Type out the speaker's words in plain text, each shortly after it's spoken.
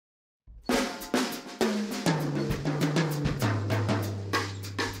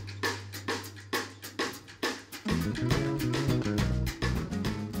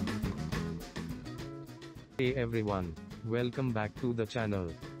Hey everyone, welcome back to the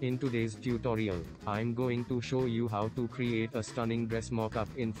channel. In today's tutorial, I'm going to show you how to create a stunning dress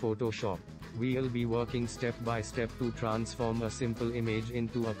mockup in Photoshop. We'll be working step by step to transform a simple image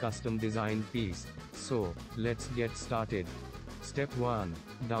into a custom designed piece. So, let's get started. Step 1.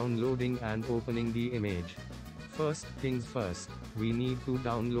 Downloading and opening the image. First things first, we need to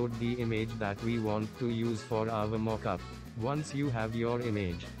download the image that we want to use for our mockup. Once you have your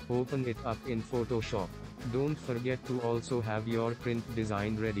image, open it up in Photoshop. Don't forget to also have your print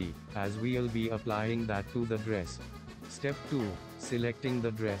design ready, as we'll be applying that to the dress. Step 2. Selecting the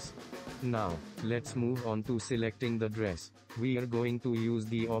dress. Now, let's move on to selecting the dress. We are going to use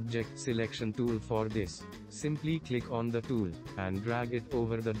the object selection tool for this. Simply click on the tool, and drag it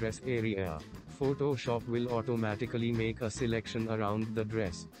over the dress area. Photoshop will automatically make a selection around the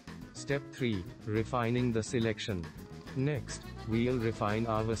dress. Step 3. Refining the selection. Next, we'll refine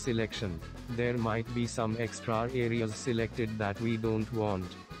our selection. There might be some extra areas selected that we don't want.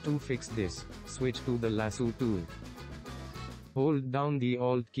 To fix this, switch to the lasso tool. Hold down the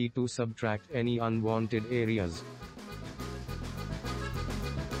Alt key to subtract any unwanted areas.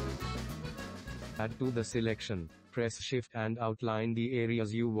 Add to the selection, press Shift and outline the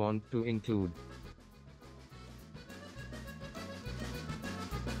areas you want to include.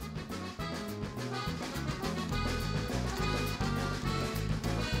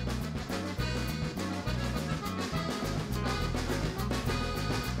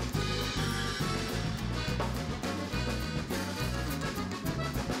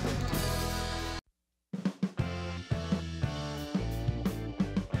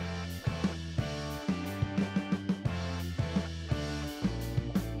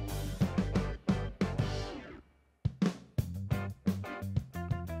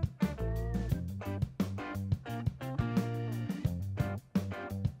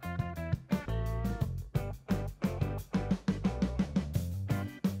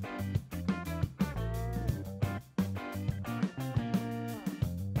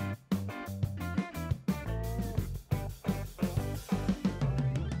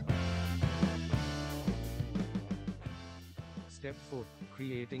 Step 4.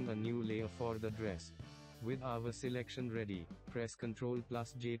 Creating a new layer for the dress. With our selection ready, press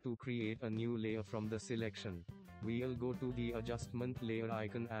Ctrl+J to create a new layer from the selection. We'll go to the adjustment layer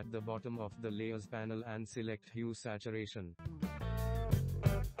icon at the bottom of the layers panel and select hue saturation.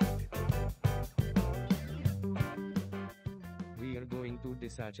 We are going to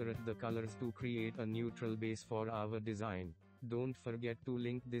desaturate the colors to create a neutral base for our design. Don't forget to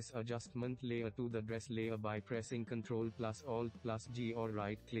link this adjustment layer to the dress layer by pressing Ctrl+Alt+G or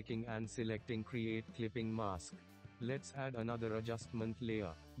right-clicking and selecting Create Clipping Mask. Let's add another adjustment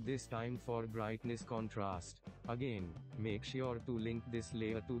layer, this time for brightness contrast. Again, make sure to link this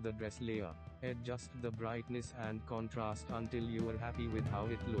layer to the dress layer. Adjust the brightness and contrast until you are happy with how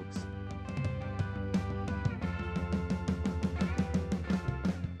it looks.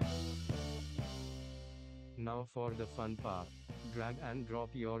 Now for the fun part. Drag and drop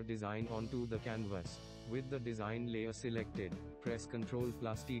your design onto the canvas. With the design layer selected, press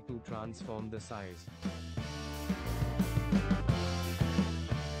Ctrl+T to transform the size.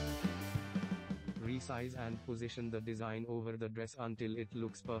 Resize and position the design over the dress until it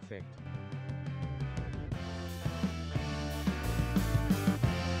looks perfect.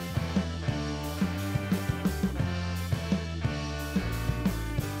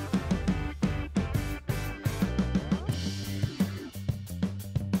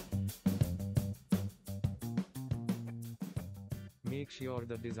 Make sure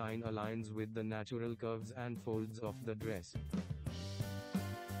the design aligns with the natural curves and folds of the dress.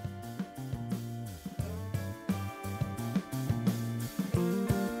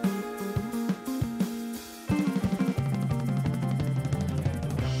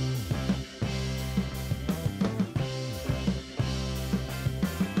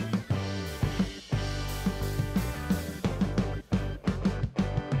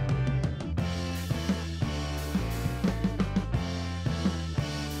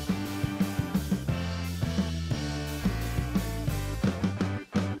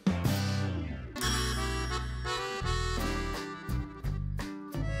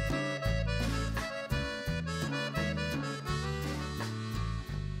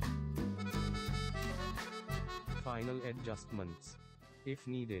 Final adjustments. If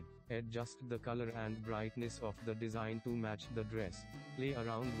needed, adjust the color and brightness of the design to match the dress. Play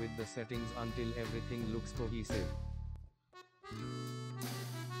around with the settings until everything looks cohesive.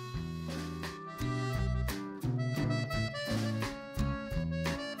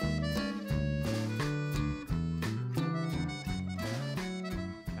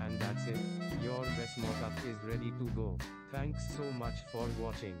 is ready to go. Thanks so much for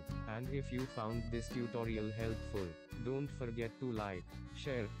watching, and if you found this tutorial helpful, don't forget to like,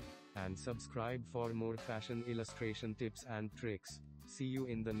 share, and subscribe for more fashion illustration tips and tricks. See you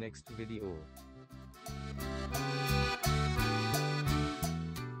in the next video.